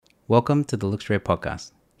Welcome to the Look Straight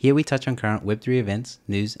podcast. Here we touch on current Web3 events,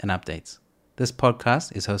 news, and updates. This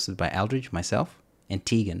podcast is hosted by Aldridge, myself, and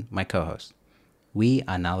Tegan, my co-host. We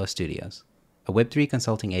are Nalo Studios, a Web3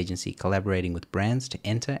 consulting agency collaborating with brands to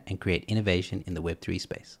enter and create innovation in the Web3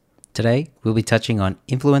 space. Today, we'll be touching on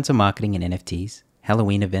influencer marketing and NFTs,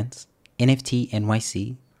 Halloween events, NFT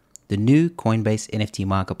NYC, the new Coinbase NFT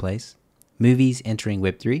marketplace, movies entering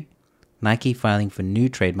Web3, Nike filing for new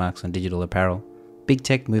trademarks on digital apparel, big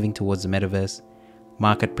tech moving towards the metaverse,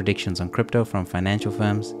 market predictions on crypto from financial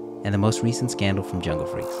firms, and the most recent scandal from Jungle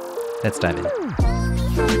Freaks. Let's dive in.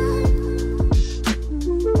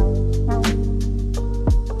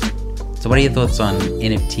 So what are your thoughts on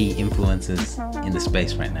NFT influencers in the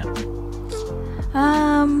space right now?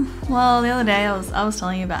 Well, the other day I was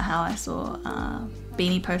telling you about how I saw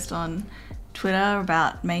Beanie post on Twitter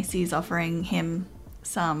about Macy's offering him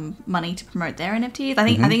some money to promote their NFTs. I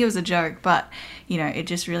think it was a joke, but you know, it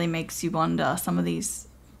just really makes you wonder some of these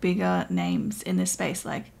bigger names in this space,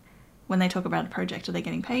 like when they talk about a project, are they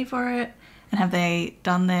getting paid for it? And have they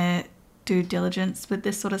done their due diligence with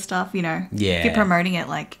this sort of stuff? You know, if you're promoting it,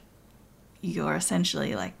 like you're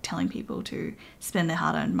essentially like telling people to spend their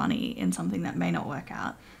hard-earned money in something that may not work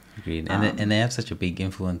out. Agreed. And they have such a big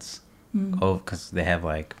influence because they have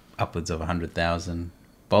like upwards of 100,000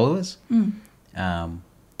 followers.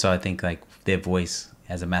 So I think like their voice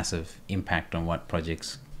has a massive impact on what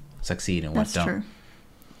projects succeed and what don't. That's true.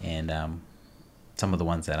 And some of the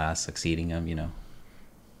ones that are succeeding, you know,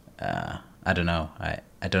 I don't know.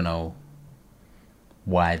 I don't know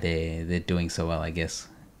why they're doing so well, I guess,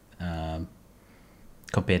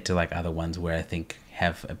 compared to like other ones where I think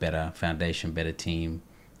have a better foundation, better team,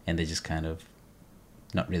 and they're just kind of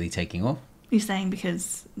not really taking off. You're saying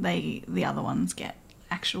because the other ones get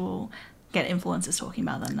influencers talking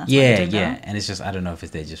about them. That's yeah. And it's just, I don't know if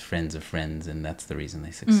they're just friends of friends and that's the reason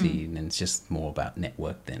they succeed. And it's just more about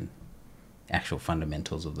network than actual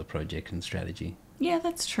fundamentals of the project and strategy. Yeah,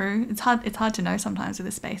 that's true. It's hard to know sometimes with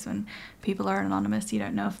this space when people are anonymous. You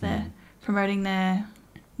don't know if they're promoting their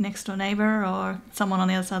next door neighbor or someone on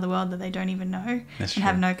the other side of the world that they don't even know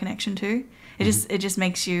have no connection to. It just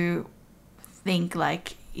makes you think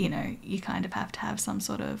like, you know, you kind of have to have some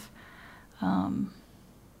sort of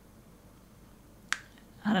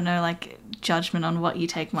I don't know, like judgment on what you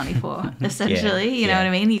take money for, essentially. You know what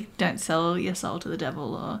I mean? You don't sell your soul to the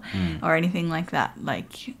devil or anything like that.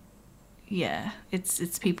 Like, yeah,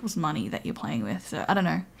 it's people's money that you're playing with. So I don't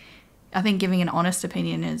know. I think giving an honest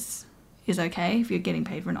opinion is okay if you're getting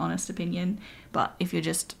paid for an honest opinion. But if you're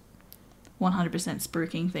just 100%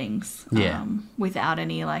 spruiking things without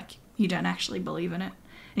any, like, you don't actually believe in it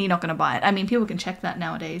and you're not going to buy it. I mean, people can check that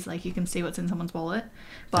nowadays. Like, you can see what's in someone's wallet.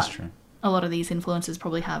 But that's true. A lot of these influencers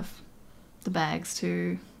probably have the bags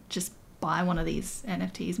to just buy one of these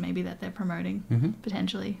NFTs maybe that they're promoting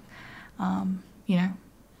potentially, you know.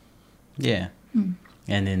 Yeah.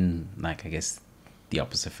 And in, like, I guess the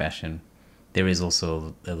opposite fashion, there is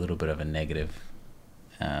also a little bit of a negative,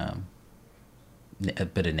 a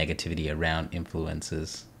bit of negativity around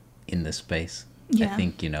influencers in this space. Yeah. I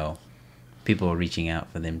think, you know, people are reaching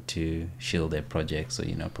out for them to shield their projects or,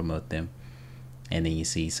 you know, promote them. And then you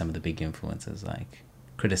see some of the big influencers like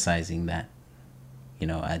criticizing that. You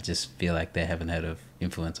know, I just feel like they haven't heard of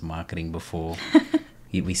influencer marketing before.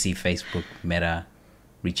 We see Facebook, Meta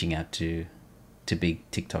reaching out to big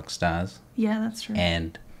TikTok stars. Yeah, that's true.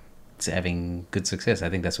 And it's having good success. I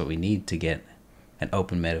think that's what we need to get an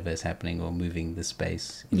open metaverse happening or moving the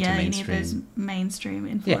space into mainstream. You need those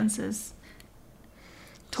mainstream influencers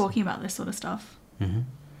talking about this sort of stuff.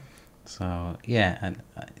 So, yeah, and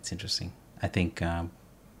it's interesting. I think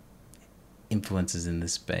influencers in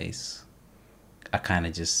this space are kind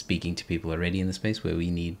of just speaking to people already in the space where we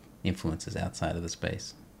need influencers outside of the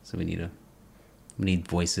space. So we need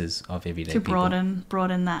voices of everyday people. To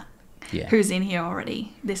broaden that. Yeah. Who's in here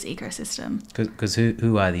already, this ecosystem. Because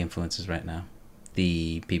who are the influencers right now?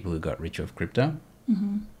 The people who got rich off crypto?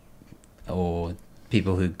 Or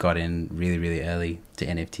people who got in really, really early to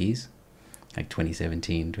NFTs, like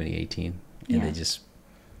 2017, 2018, and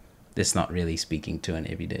that's not really speaking to an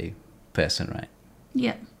everyday person, right?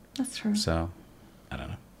 Yeah, that's true. So, I don't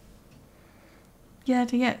know. Yeah,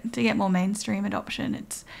 to get more mainstream adoption,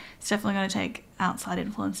 it's definitely going to take outside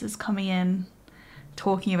influencers coming in,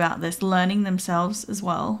 talking about this, learning themselves as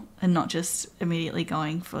well, and not just immediately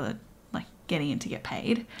going for like getting in to get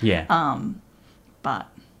paid. Yeah. But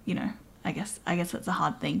you know, I guess that's a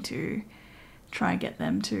hard thing to try and get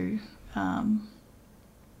them to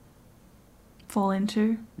fall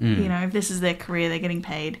into. You know, if this is their career, they're getting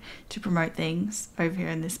paid to promote things over here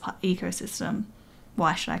in this ecosystem,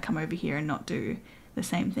 why should I come over here and not do the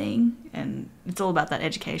same thing. And it's all about that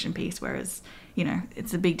education piece, whereas, you know,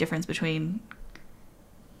 it's a big difference between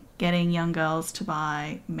getting young girls to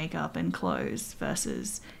buy makeup and clothes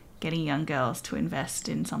versus getting young girls to invest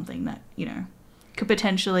in something that, you know, could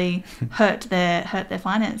potentially hurt their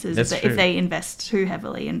finances if they invest too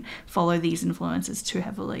heavily and follow these influencers too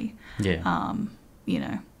heavily. Yeah. You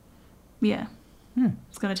know, yeah.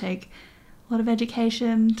 It's going to take a lot of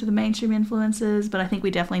education to the mainstream influencers, but I think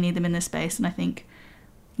we definitely need them in this space. And I think,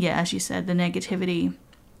 yeah, as you said, the negativity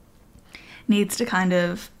needs to kind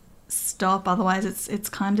of stop. Otherwise, it's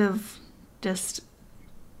kind of just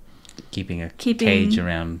keeping cage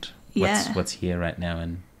around what's here right now,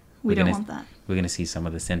 and we don't want that. We're going to see some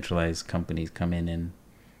of the centralized companies come in and,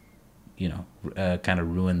 you know, kind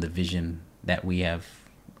of ruin the vision that we have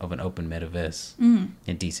of an open metaverse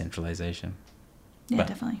and decentralization. Yeah, but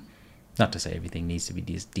definitely. Not to say everything needs to be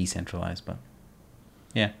decentralized, but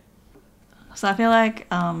yeah. So I feel like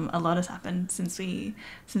a lot has happened since we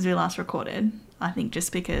last recorded. I think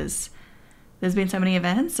just because there's been so many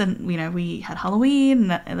events, and, you know, we had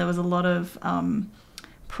Halloween, and there was a lot of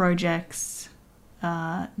projects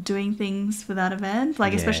doing things for that event,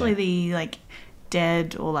 like especially the like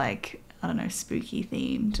dead or like, I don't know, spooky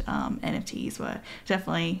themed NFTs were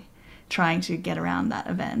definitely trying to get around that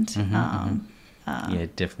event. Yeah,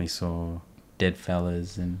 definitely saw dead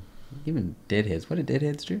fellas and even deadheads. What did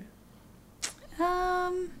deadheads do?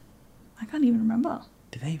 I can't even remember.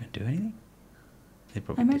 Did they even do anything? They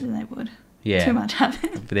probably I imagine they would. Yeah. Too much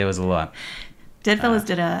happened. But there was a lot. Deadfellas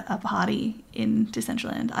did a party in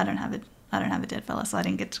Decentraland. I don't have a Deadfella, so I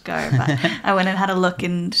didn't get to go. But I went and had a look,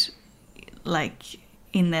 and like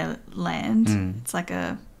in their land, it's like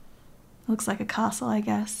looks like a castle, I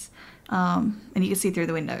guess. And you can see through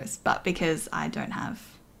the windows. But because I don't have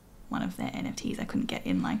one of their NFTs, I couldn't get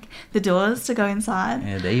in like the doors to go inside.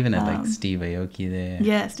 Yeah, they even had like Steve Aoki there.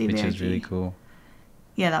 Yeah, Steve Aoki. Which was really cool.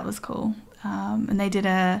 Yeah, that was cool. And they did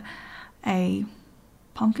a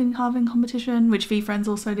pumpkin carving competition, which VFriends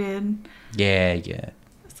also did. Yeah, yeah.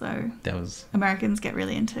 So that was Americans get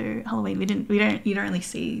really into Halloween. You don't really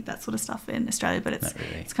see that sort of stuff in Australia, but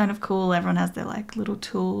it's kind of cool. Everyone has their like little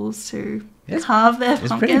tools to carve their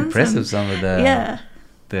pumpkins. It's pretty impressive, some of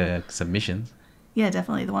the submissions. Yeah,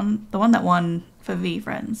 definitely. The one that won for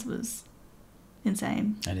VFriends was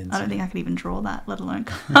insane. I don't think I could even draw that, let alone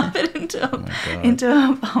carve it into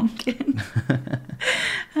a pumpkin.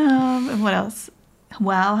 And what else?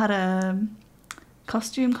 WoW had a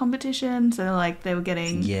costume competition, so like they were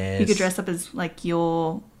getting you could dress up as like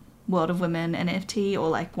your World of Women NFT or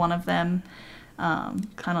like one of them, kind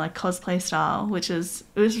of like cosplay style, it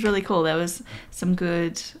was really cool. There was some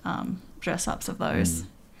good dress ups of those.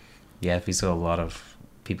 Yeah, we saw a lot of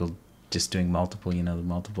people just doing multiple, the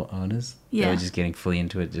multiple owners. Yeah. They were just getting fully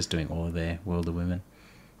into it, just doing all of their World of Women.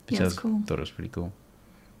 Which it's cool. Thought it was pretty cool.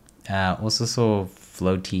 Also saw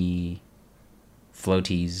floaties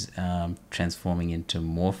transforming into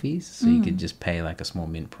morphies, so you could just pay like a small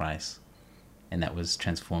mint price, and that was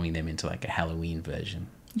transforming them into like a Halloween version.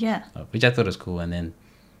 Yeah. Which I thought was cool. And then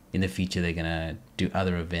in the future they're gonna do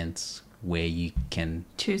other events where you can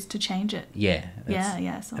choose to change it. Yeah.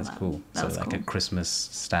 That's cool. That was like cool. A Christmas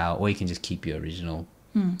style, or you can just keep your original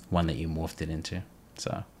one that you morphed it into.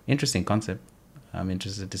 So interesting concept. I'm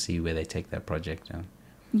interested to see where they take that project and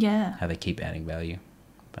how they keep adding value.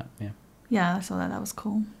 But yeah, I saw that. That was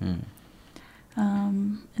cool.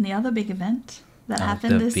 And the other big event that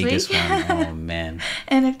happened this week. The biggest one. Oh man.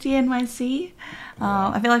 NFT NYC.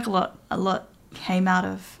 I feel like a lot came out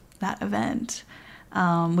of that event,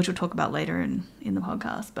 which we'll talk about later in the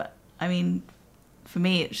podcast. But I mean, for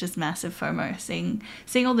me, it's just massive FOMO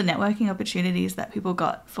seeing all the networking opportunities that people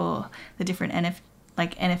got for the different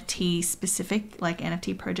NFT specific, like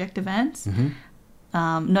NFT project events.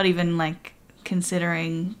 Not even like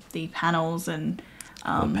considering the panels and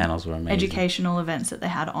the panels were amazing. Educational events that they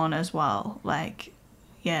had on as well. Like,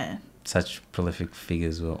 yeah. Such prolific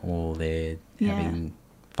figures were all there, having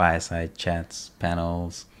fireside chats,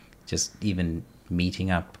 panels, just even meeting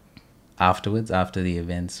up afterwards, after the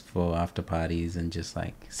events for after parties and just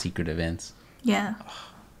like secret events. Yeah.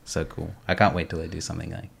 Oh, so cool. I can't wait till they do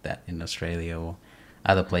something like that in Australia or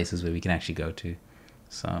other places where we can actually go to.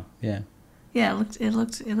 So, yeah. Yeah, it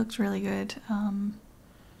looked really good.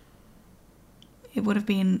 It would have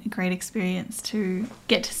been a great experience to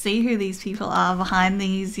get to see who these people are behind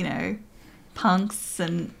these, punks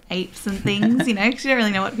and apes and things, because you don't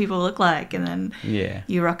really know what people look like. And then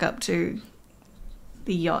you rock up to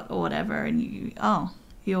the yacht or whatever and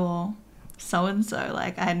you're so-and-so.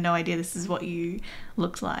 Like, I had no idea this is what you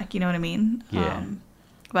looked like. You know what I mean? Yeah.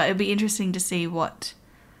 But it'd be interesting to see what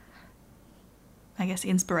I guess,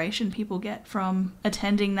 inspiration people get from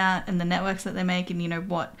attending that, and the networks that they make, and, you know,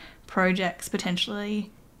 what projects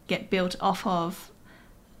potentially get built off of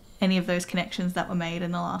any of those connections that were made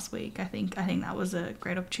in the last week. I think that was a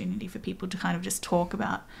great opportunity for people to kind of just talk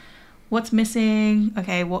about what's missing.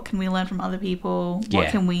 Okay, what can we learn from other people? What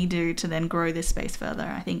can we do to then grow this space further?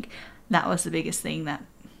 I think that was the biggest thing that,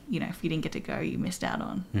 you know, if you didn't get to go, you missed out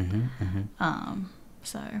on.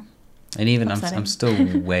 So, and even I'm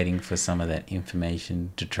still waiting for some of that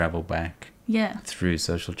information to travel back through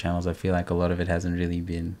social channels. I feel like a lot of it hasn't really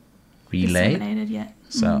been relayed disseminated yet.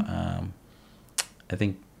 So I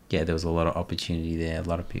think there was a lot of opportunity there, a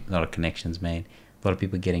lot of connections made, a lot of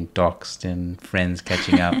people getting doxed and friends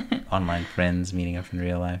catching up, online friends meeting up in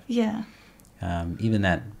real life. Yeah. Even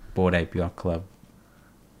that Bored Ape Yacht Club,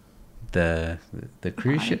 the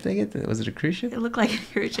cruise ship they get, was it a cruise ship? It looked like a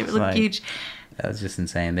cruise ship. It looked huge. That was just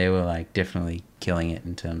insane. They were like definitely killing it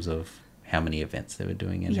in terms of how many events they were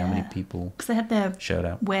doing and how many people because they had their showed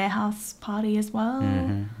up. Warehouse party as well.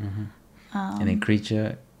 And then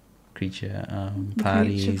creature the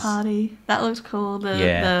parties. Creature party. That looked cool.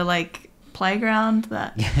 The like playground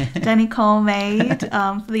that Danny Cole made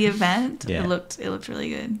for the event. It looked really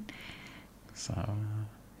good. So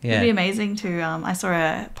it'd be amazing to I saw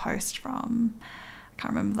a post from, I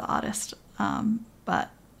can't remember the artist, but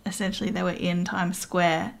essentially they were in Times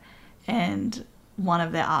Square and one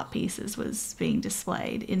of their art pieces was being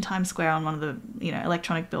displayed in Times Square on one of the, you know,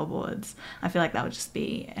 electronic billboards. I feel like that would just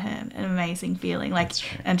be an amazing feeling. Like,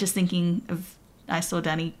 and just thinking of, I saw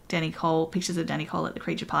Danny Cole, pictures of Danny Cole at the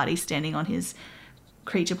Creature Party standing on his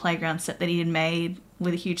Creature Playground set that he had made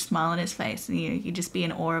with a huge smile on his face, and you'd just be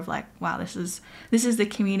in awe of like, wow, this is the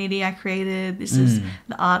community I created, this is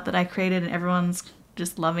the art that I created, and everyone's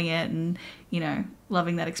just loving it, and, you know,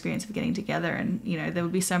 loving that experience of getting together. And, you know, there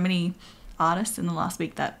would be so many artists in the last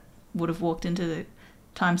week that would have walked into the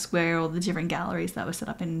Times Square or the different galleries that were set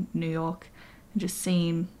up in New York and just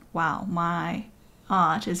seen, wow, my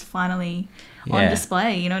art is finally on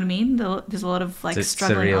display. You know what I mean? There's a lot of like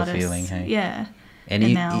struggling artists. It's a real feeling, hey? Yeah.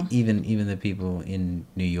 And now, even the people in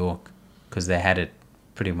New York, because they had it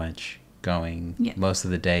pretty much going most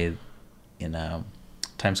of the day in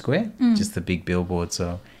Times Square, just the big billboard.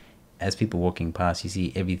 So as people walking past, you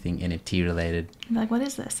see everything NFT related. You're like, what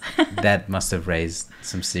is this? That must have raised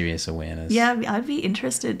some serious awareness. Yeah, I'd be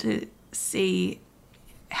interested to see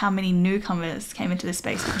how many newcomers came into this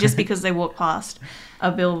space just because they walked past a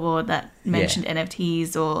billboard that mentioned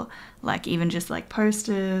NFTs, or like even just like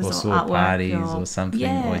posters or saw artwork parties or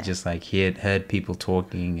something, or just like heard people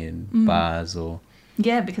talking in bars or...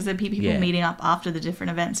 Yeah, because there'd be people meeting up after the different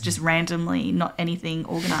events, just randomly, not anything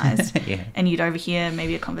organised. And you'd overhear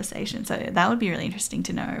maybe a conversation. So that would be really interesting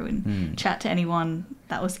to know and chat to anyone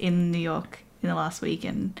that was in New York in the last week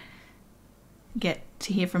and get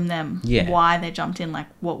to hear from them why they jumped in. Like,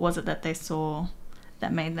 what was it that they saw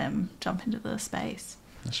that made them jump into the space?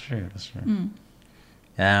 That's true.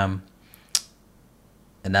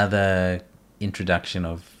 Another introduction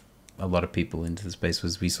of a lot of people into the space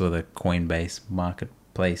was we saw the Coinbase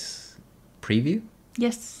marketplace preview.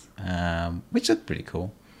 Yes. Which looked pretty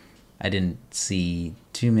cool. I didn't see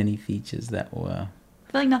too many features that were...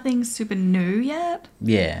 I feel like nothing's super new yet.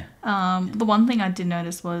 Yeah. The one thing I did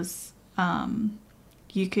notice was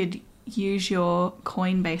you could use your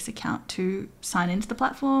Coinbase account to sign into the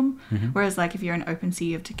platform, whereas like if you're in OpenSea,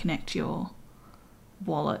 you have to connect your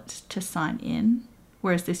wallet to sign in.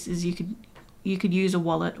 Whereas this is you could use a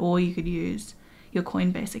wallet, or you could use your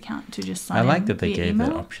Coinbase account to just sign in. I like that they gave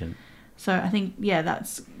that option. So I think,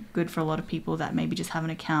 that's good for a lot of people that maybe just have an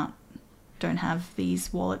account, don't have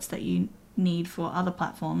these wallets that you need for other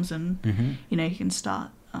platforms, and you know, you can start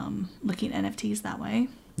looking at NFTs that way.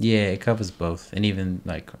 Yeah, it covers both. And even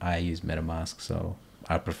like I use MetaMask, so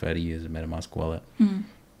I prefer to use a MetaMask wallet,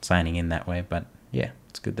 signing in that way. But yeah,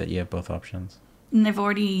 it's good that you have both options. And they've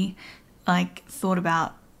already like thought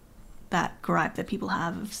about that gripe that people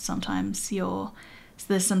have of sometimes so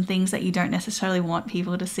there's some things that you don't necessarily want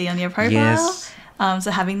people to see on your profile. Yes.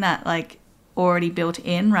 So having that like already built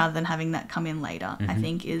in rather than having that come in later, I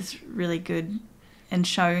think is really good, and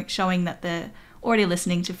showing that they're already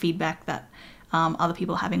listening to feedback that other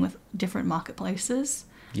people are having with different marketplaces.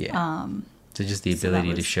 Yeah. So just the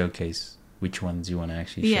ability to showcase which ones you want to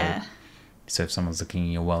actually show. So if someone's looking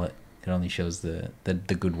in your wallet, it only shows the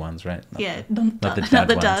good ones, right? Not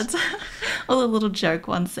the duds. All the little joke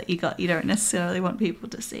ones that you don't necessarily want people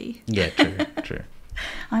to see. Yeah, true.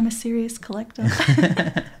 I'm a serious collector.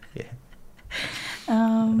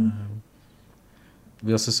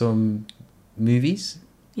 We also saw movies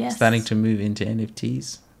starting to move into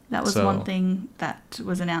NFTs. That was one thing that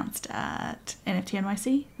was announced at NFT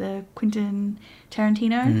NYC, the Quentin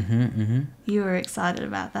Tarantino. You were excited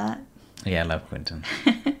about that. Yeah, I love Quentin.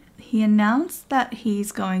 He announced that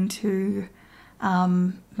he's going to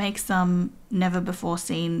make some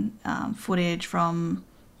never-before-seen footage from,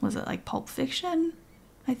 was it like Pulp Fiction,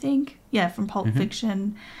 I think? Yeah, from Pulp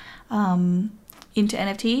Fiction into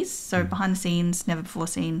NFTs. So behind the scenes,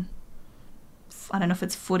 never-before-seen. I don't know if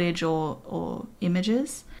it's footage or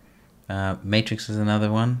images. Matrix is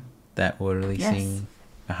another one that we're releasing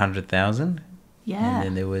 100,000. Yeah. And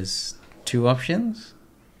then there was 2 options.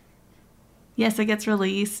 Yes, it gets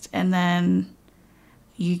released, and then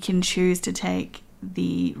you can choose to take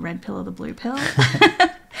the red pill or the blue pill,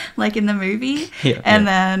 like in the movie. And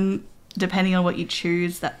then depending on what you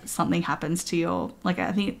choose, that something happens to your, like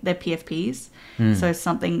I think they're PFPs. So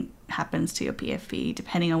something happens to your PFP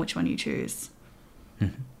depending on which one you choose.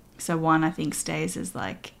 So one, I think, stays as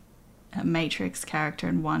like a Matrix character,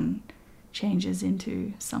 and one changes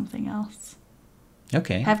into something else.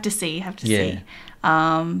 Okay. Have to see.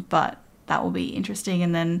 But that will be interesting.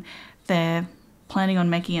 And then they're planning on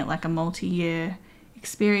making it like a multi-year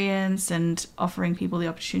experience and offering people the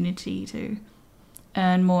opportunity to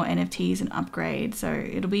earn more NFTs and upgrade. So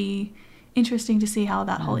it'll be interesting to see how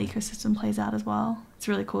that whole ecosystem plays out as well. It's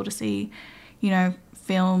really cool to see,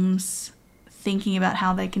 films thinking about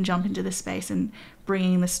how they can jump into this space and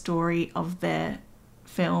bringing the story of their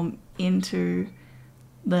film into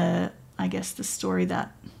the story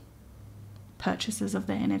that purchasers of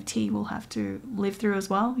the NFT will have to live through as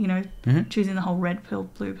well. Choosing the whole red pill,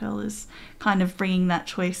 blue pill is kind of bringing that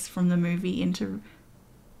choice from the movie into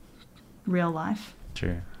real life.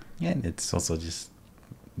 True. Yeah, and it's also just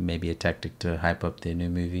maybe a tactic to hype up their new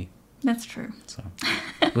movie. That's true. So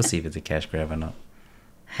we'll see if it's a cash grab or not.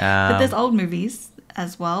 But there's old movies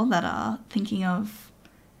as well that are thinking of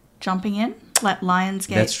jumping in, like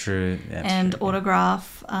Lionsgate. That's true. And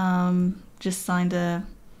Autograph just signed a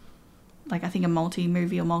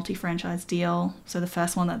multi-movie or multi-franchise deal. So the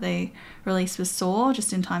first one that they released was Saw,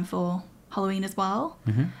 just in time for Halloween as well.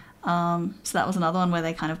 So that was another one where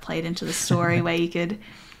they kind of played into the story where you could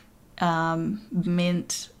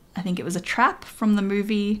mint, I think it was a trap from the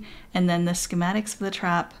movie, and then the schematics for the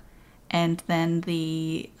trap, and then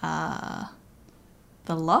the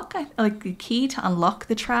lock, like the key to unlock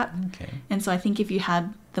the trap. Okay. And so I think if you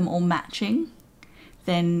had them all matching,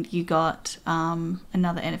 then you got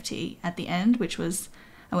another NFT at the end, which was,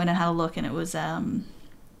 I went and had a look, and it was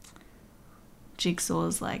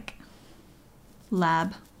Jigsaw's like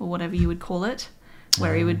lab or whatever you would call it,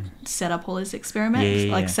 where he would set up all his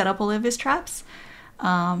experiments, set up all of his traps. So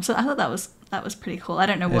I thought that was pretty cool. I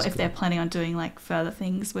don't know if they're planning on doing like further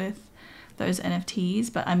things with those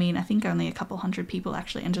NFTs, but I mean, I think only a couple hundred people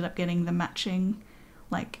actually ended up getting the matching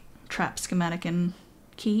like trap, schematic, and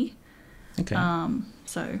key. Okay.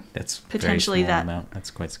 So that's potentially very small amount. That's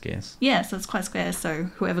quite scarce. Yeah, so it's quite scarce. So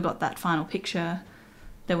whoever got that final picture,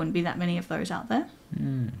 there wouldn't be that many of those out there.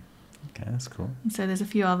 Okay, that's cool. And so there's a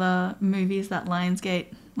few other movies that Lionsgate,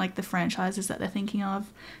 like the franchises that they're thinking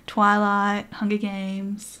of: Twilight, Hunger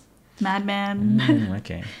Games, Mad Men,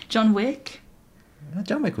 okay. John Wick.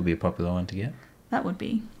 John Wick would be a popular one to get. That would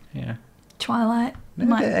be. Yeah. Twilight.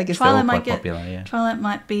 I guess Twilight they're all quite popular, yeah. Twilight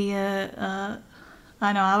might be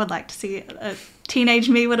I know, I would like to see it. Teenage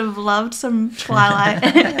me would have loved some Twilight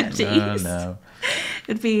NFTs. No.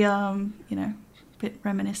 It'd be, a bit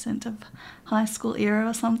reminiscent of high school era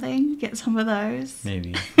or something. Get some of those.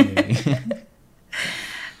 Maybe.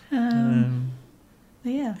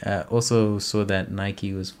 Yeah. Also saw that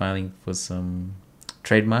Nike was filing for some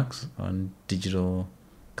trademarks on digital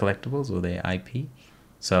collectibles or their IP.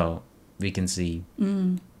 So we can see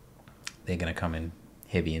they're going to come in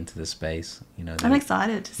heavy into the space. I'm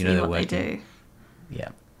excited to see what they do. Yeah.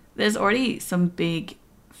 There's already some big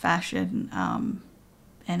fashion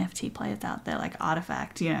NFT players out there, like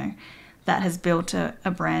Artifact, that has built a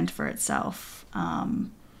brand for itself.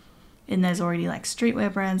 And there's already like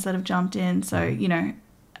streetwear brands that have jumped in. So,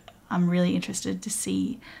 I'm really interested to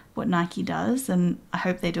see what Nike does, and I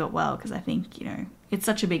hope they do it well, because I think, it's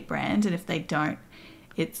such a big brand, and if they don't,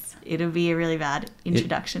 it'll be a really bad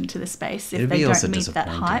introduction to the space if they don't meet that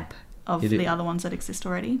hype of the other ones that exist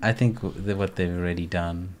already. I think what they've already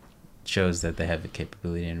done shows that they have the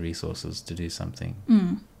capability and resources to do something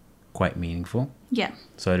quite meaningful. Yeah.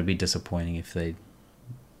 So it'd be disappointing if they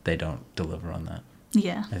don't deliver on that.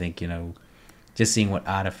 Yeah. I think, just seeing what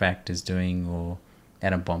Artifact is doing, or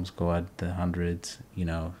Atom Bomb Squad, the hundreds,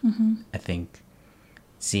 I think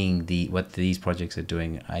seeing what these projects are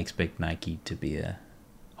doing, I expect Nike to be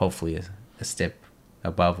hopefully a step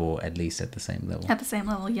above or at least at the same level. At the same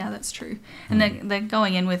level, yeah, that's true. And they're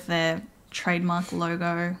going in with their trademark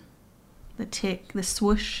logo, the tick, the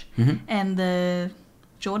swoosh, and the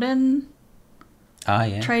Jordan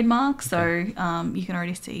trademark. So you can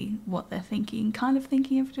already see what they're thinking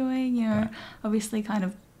of doing. You know, Right. obviously kind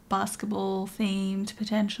of basketball themed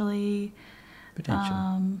potentially.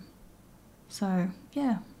 So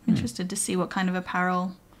yeah, interested to see what kind of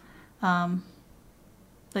apparel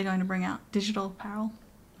they're going to bring out, digital apparel.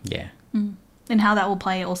 Yeah. And how that will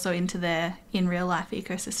play also into their in real life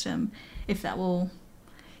ecosystem. If that will,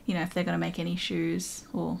 you know, if they're going to make any shoes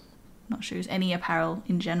or not shoes, any apparel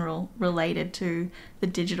in general related to the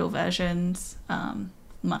digital versions,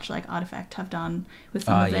 much like Artifact have done with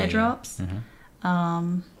some of their drops.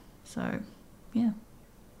 So, yeah.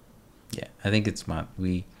 Yeah, I think it's smart.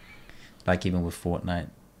 We, like even with Fortnite,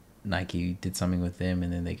 Nike did something with them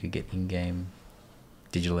and then they could get in-game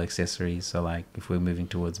digital accessories. So like if we're moving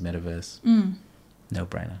towards metaverse, no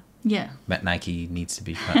brainer. Yeah. But Nike needs to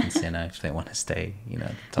be front and center if they want to stay, you know,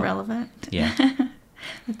 at the top. Relevant. Yeah.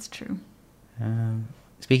 That's true.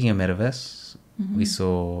 Speaking of metaverse, we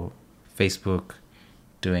saw Facebook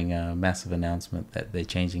doing a massive announcement that they're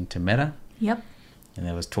changing to Meta. Yep. And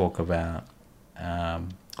there was talk about,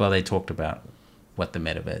 they talked about what the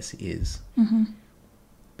metaverse is.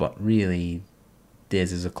 But really,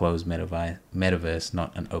 theirs is a closed metaverse,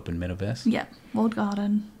 not an open metaverse. Yeah. Walled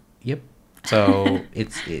garden. Yep. So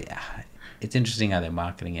it's interesting how they're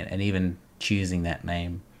marketing it, and even choosing that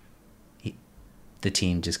name. The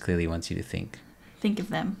team just clearly wants you to think of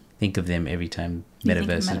them every time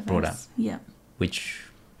metaverse is brought up. Yeah. Which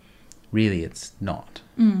really it's not.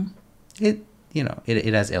 It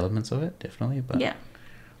has elements of it, definitely, but yeah.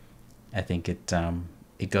 I think it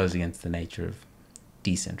goes against the nature of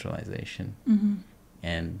decentralization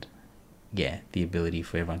and the ability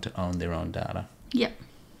for everyone to own their own data. Yep.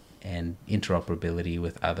 And interoperability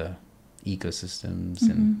with other ecosystems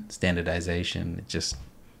and standardization.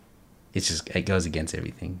 It goes against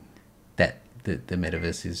everything that the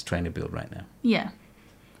metaverse is trying to build right now. Yeah.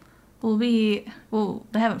 They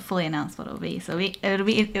haven't fully announced what it'll be, so it'll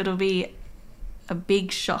be a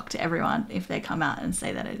big shock to everyone if they come out and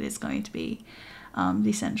say that it is going to be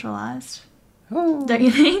decentralized. Oh. Don't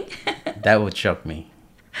you think? That would shock me,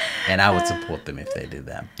 and I would support them if they did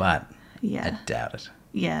that, but I doubt it.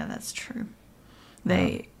 Yeah, that's true.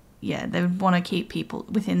 They would want to keep people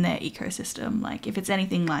within their ecosystem. Like if it's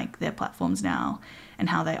anything like their platforms now and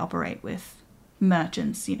how they operate with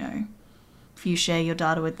merchants, you know, if you share your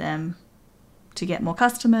data with them to get more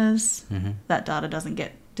customers, that data doesn't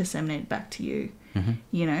get disseminated back to you,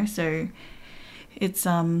 you know. So it's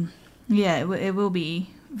it will be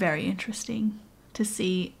very interesting to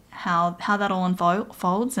see how that all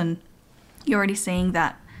unfolds. And you're already seeing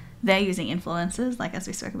that they're using influencers, like as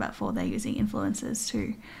we spoke about before, they're using influencers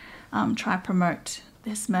to try to promote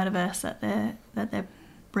this metaverse that they're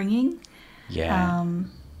bringing. Yeah,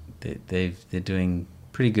 they're doing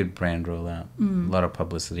pretty good brand rollout, a lot of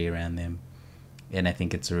publicity around them, and I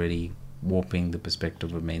think it's already warping the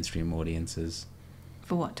perspective of mainstream audiences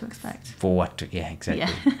for what to expect. Exactly.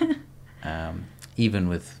 Yeah. Even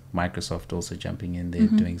with Microsoft also jumping in, they're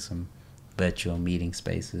doing some virtual meeting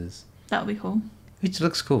spaces. That would be cool. Which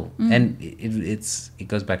looks cool. And it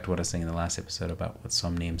goes back to what I was saying in the last episode about what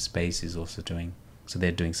Somnium Space is also doing. So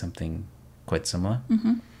they're doing something quite similar.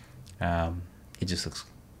 It just looks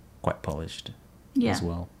quite polished as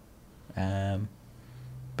well.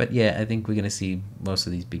 But yeah, I think we're going to see most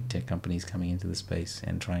of these big tech companies coming into the space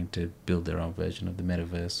and trying to build their own version of the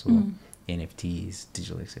metaverse or NFTs,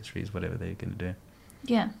 digital accessories, whatever they're going to do.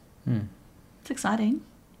 Yeah. It's exciting.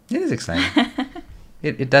 It is exciting.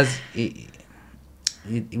 It does...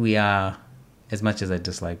 we are, as much as I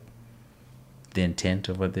dislike the intent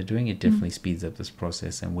of what they're doing, it definitely speeds up this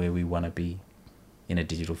process and where we want to be in a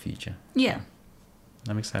digital future. Yeah.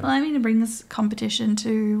 I'm excited. Well, I mean, it brings competition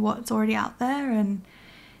to what's already out there, and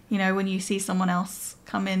you know, when you see someone else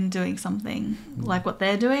come in doing something like what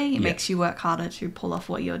they're doing, it makes you work harder to pull off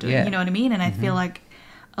what you're doing. You know what I mean? And I feel like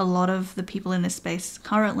a lot of the people in this space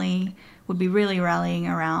currently would be really rallying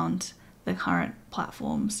around the current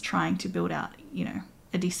platforms trying to build out, you know,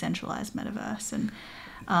 a decentralized metaverse, and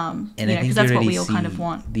you know, because that's what we all kind of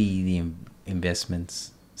want. The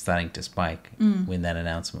investments starting to spike when that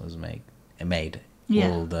announcement was made.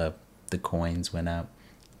 All the coins went up,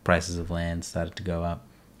 prices of land started to go up.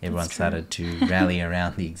 Everyone started to rally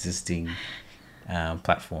around the existing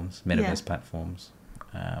platforms, metaverse platforms.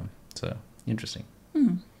 So interesting.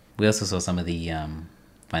 We also saw some of the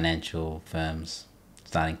financial firms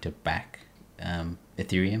starting to back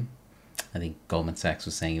Ethereum. I think Goldman Sachs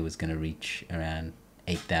was saying it was going to reach around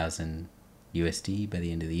 8,000 USD by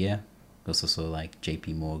the end of the year. We also saw like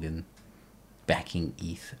JP Morgan backing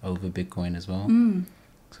ETH over Bitcoin as well.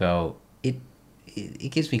 So it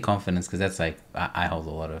gives me confidence, because that's like, I hold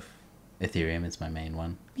a lot of Ethereum. It's my main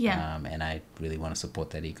one. And I really want to support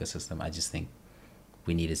that ecosystem. I just think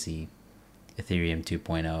we need to see Ethereum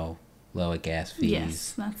 2.0, lower gas fees.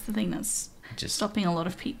 Yes, that's the thing that's just stopping a lot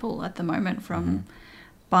of people at the moment from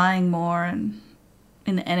buying more, and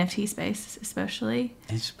in the NFT space especially.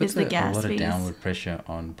 It just puts the gas a lot fees. of downward pressure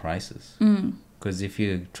on prices. Because if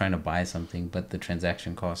you're trying to buy something but the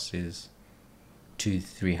transaction cost is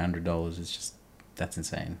 $200-$300, it's just, that's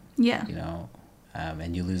insane. Yeah. You know,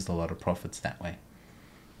 and you lose a lot of profits that way.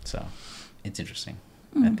 So it's interesting.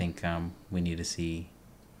 I think we need to see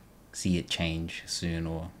it change soon,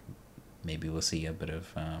 or maybe we'll see a bit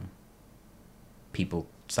of people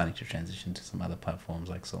starting to transition to some other platforms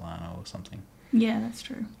like Solana or something. Yeah, that's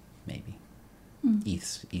true. Maybe.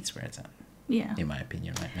 ETH's where it's at. Yeah. In my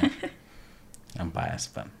opinion right now. I'm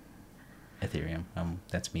biased, but Ethereum,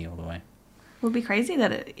 that's me all the way. It would be crazy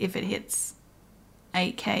that if it hits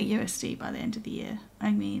 8K USD by the end of the year.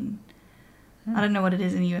 I mean, I don't know what it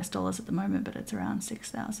is in US dollars at the moment, but it's around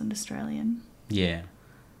 6,000 Australian. Yeah.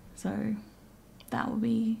 So that would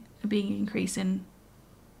be a big increase in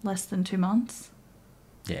less than 2 months.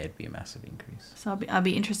 Yeah, it'd be a massive increase. So I'd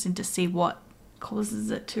be interested to see what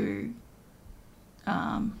causes it to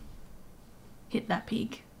hit that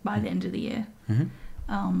peak by the end of the year.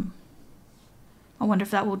 I wonder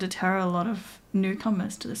if that will deter a lot of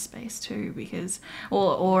newcomers to the space too, because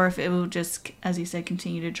or if it will just, as you said,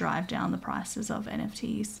 continue to drive down the prices of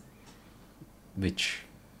NFTs. Which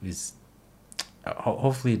is,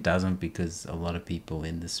 hopefully it doesn't, because a lot of people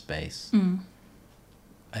in this space,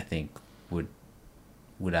 I think, would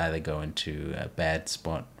either go into a bad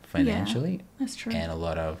spot financially. Yeah, that's true. And a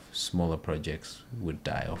lot of smaller projects would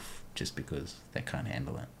die off just because they can't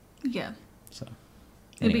handle it. Yeah. So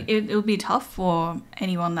anyway. It'll be tough for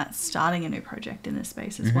anyone that's starting a new project in this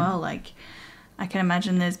space as well. Like, I can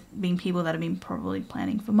imagine there's been people that have been probably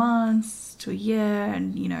planning for months to a year,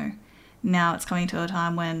 and, you know, now it's coming to a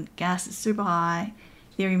time when gas is super high,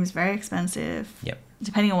 Ethereum is very expensive. Yep.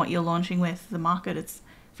 Depending on what you're launching with, the market, it's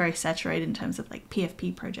very saturated in terms of like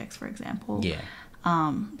PFP projects, for example. Yeah.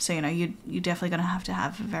 So, you know, you're definitely going to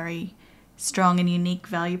have a very strong and unique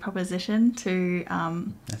value proposition to, I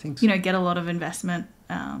think so. you know, get a lot of investment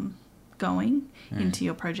going into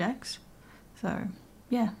your projects. So,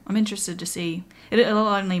 yeah, I'm interested to see. It'll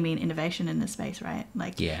only mean innovation in this space, right?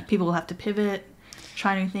 Like, people will have to pivot,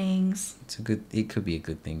 try new things. It could be a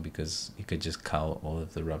good thing, because you could just cull all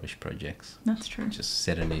of the rubbish projects. That's true. Just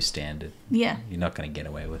set a new standard. Yeah. You're not going to get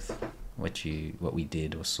away with what we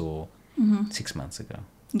did or saw 6 months ago.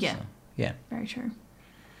 Yeah. So, yeah. Very true.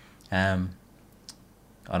 On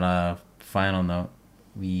a final note,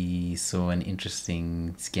 we saw an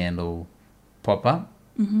interesting scandal pop up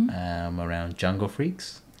around Jungle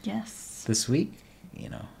Freaks. Yes. This week, you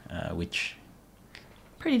know, which...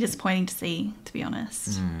 Pretty disappointing to see, to be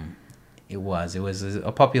honest. It was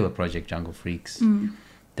a popular project, Jungle Freaks,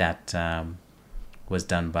 that was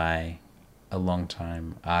done by a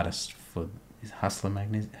long-time artist for Hustler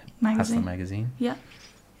magazine. Yeah.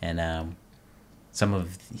 And some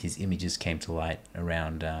of his images came to light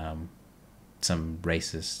around some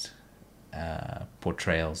racist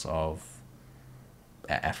portrayals of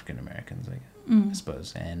African Americans, I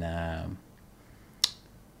suppose. And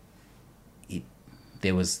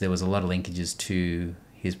there was a lot of linkages to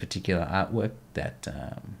his particular artwork that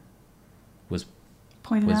was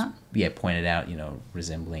pointed out, you know,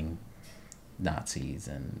 resembling Nazis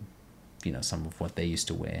and, you know, some of what they used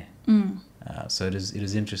to wear. So it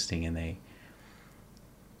was interesting, and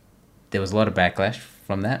there was a lot of backlash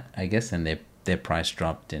from that, I guess, and their price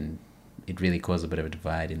dropped, and it really caused a bit of a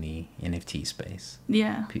divide in the NFT space.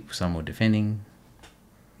 Yeah. Some were defending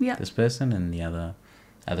this person, and the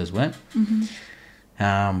others weren't.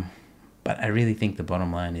 But I really think the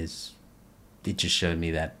bottom line is, it just showed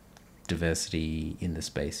me that diversity in the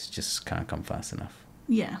space just can't come fast enough.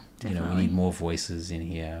 Yeah, definitely. You know, we need more voices in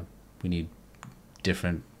here. We need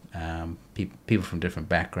different people from different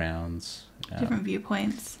backgrounds. Different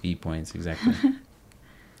viewpoints. Viewpoints, exactly.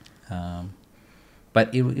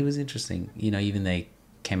 But it was interesting. You know, even they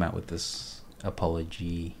came out with this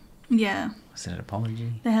apology. Yeah. Was it an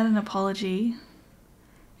apology? They had an apology,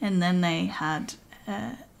 and then they had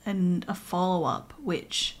a follow-up,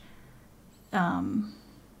 which kind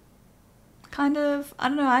of, I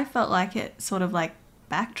don't know, I felt like it sort of like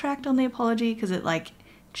backtracked on the apology, because it like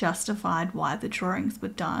justified why the drawings were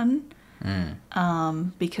done.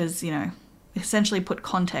 Because, you know, essentially put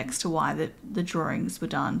context to why the drawings were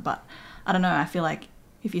done. But I don't know, I feel like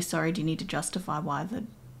if you're sorry, do you need to justify why the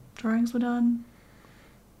drawings were done?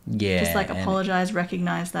 Yeah. Just like apologize,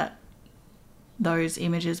 recognize that those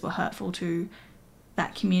images were hurtful to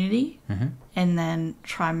that community, and then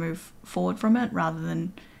try and move forward from it rather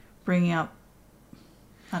than bringing up,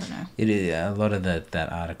 I don't know. It is, a lot of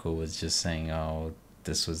that article was just saying, oh,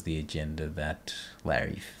 this was the agenda that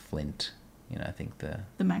Larry Flint, I think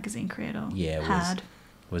the magazine creator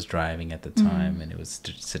was driving at the time, and it was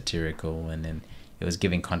satirical, and then it was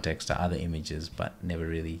giving context to other images, but never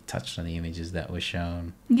really touched on the images that were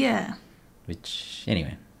shown. Yeah. Which,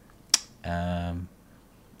 anyway,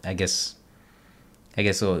 I guess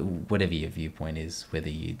or whatever your viewpoint is, whether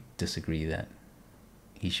you disagree that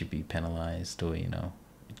he should be penalized or,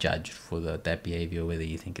 judged for that behavior, whether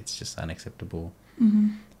you think it's just unacceptable,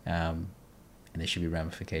 and there should be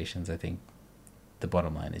ramifications. I think the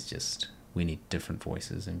bottom line is just we need different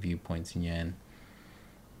voices and viewpoints in here,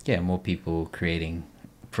 and more people creating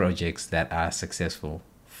projects that are successful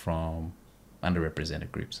from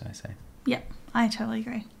underrepresented groups, I say. Yeah, I totally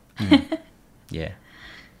agree. Yeah.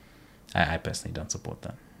 I personally don't support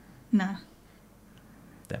that. No.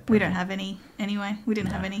 We don't have any anyway. We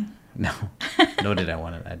didn't have any. No. Nor did I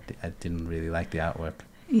want it. I didn't really like the artwork.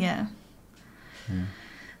 Yeah.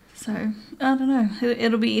 So, I don't know.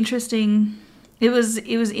 It'll be interesting. It was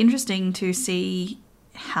interesting to see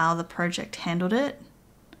how the project handled it.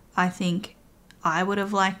 I think I would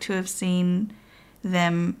have liked to have seen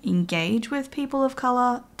them engage with people of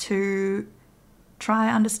colour to try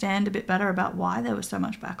and understand a bit better about why there was so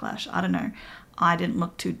much backlash. I don't know. I didn't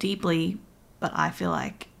look too deeply, but I feel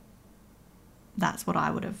like that's what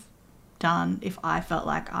I would have done if I felt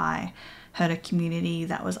like I heard a community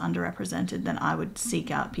that was underrepresented. Then I would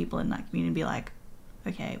seek out people in that community and be like,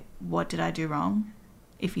 okay, what did I do wrong?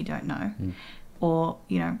 If you don't know. Or,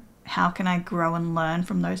 how can I grow and learn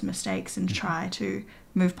from those mistakes and try to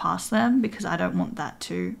move past them, because I don't want that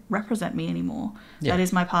to represent me anymore. Yeah. That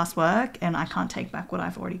is my past work, and I can't take back what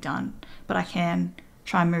I've already done, but I can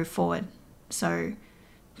try and move forward. So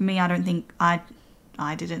for me, I don't think I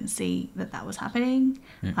didn't see that was happening.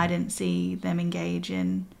 I didn't see them engage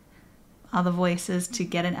in other voices to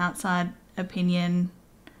get an outside opinion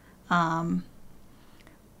on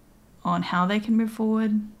how they can move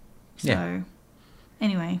forward. So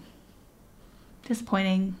anyway,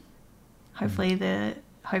 disappointing. Hopefully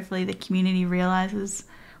the community realizes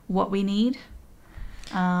what we need,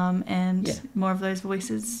 and more of those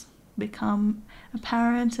voices become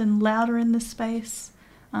apparent and louder in this space,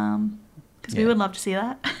 because we would love to see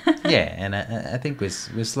that. And I think we're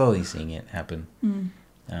slowly seeing it happen.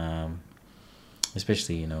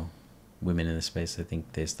 Especially women in the space. I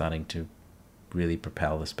think they're starting to really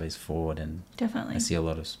propel the space forward, and definitely I see a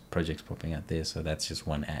lot of projects popping out there, so that's just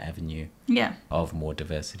one avenue of more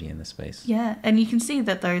diversity in the space. And you can see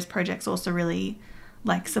that those projects also really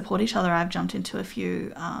support each other. I've jumped into a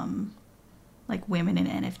few women in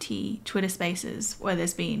NFT Twitter spaces where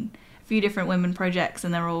there's been a few different women projects,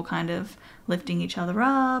 and they're all kind of lifting each other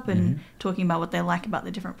up and talking about what they like about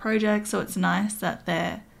the different projects. So it's nice that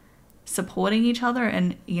they're supporting each other,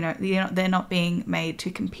 and they're not being made to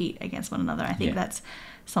compete against one another. I think that's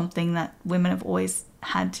something that women have always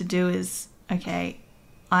had to do, is, okay,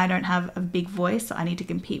 I don't have a big voice, so I need to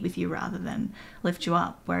compete with you rather than lift you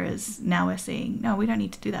up. Whereas now we're seeing, no, we don't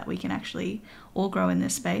need to do that. We can actually all grow in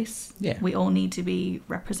this space. We all need to be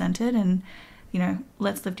represented, and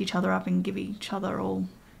let's lift each other up and give each other all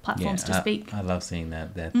platforms to speak. I love seeing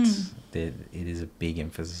that it is a big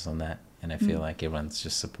emphasis on that. And I feel like everyone's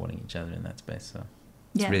just supporting each other in that space. So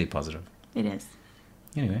it's really positive. It is.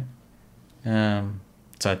 Anyway, so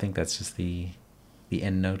I think that's just the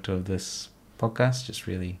end note of this podcast. Just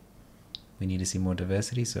really, we need to see more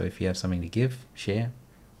diversity. So if you have something to give, share,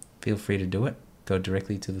 feel free to do it. Go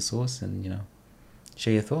directly to the source and,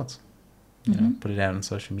 share your thoughts. Put it out on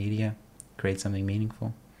social media, create something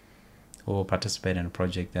meaningful, or participate in a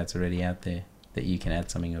project that's already out there that you can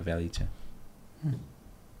add something of value to.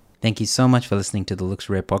 Thank you so much for listening to the Looks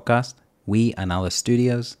Rare podcast. We are Nala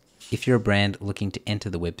Studios. If you're a brand looking to enter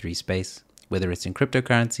the Web3 space, whether it's in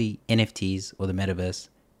cryptocurrency, NFTs, or the metaverse,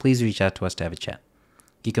 please reach out to us to have a chat.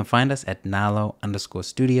 You can find us at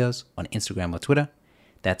Nalo_studios on Instagram or Twitter.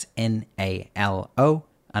 That's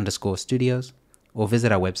NALO_studios, or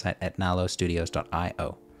visit our website at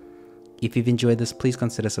nalostudios.io. If you've enjoyed this, please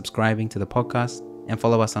consider subscribing to the podcast and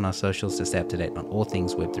follow us on our socials to stay up to date on all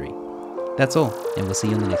things Web3. That's all, and we'll see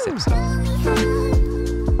you in the next episode.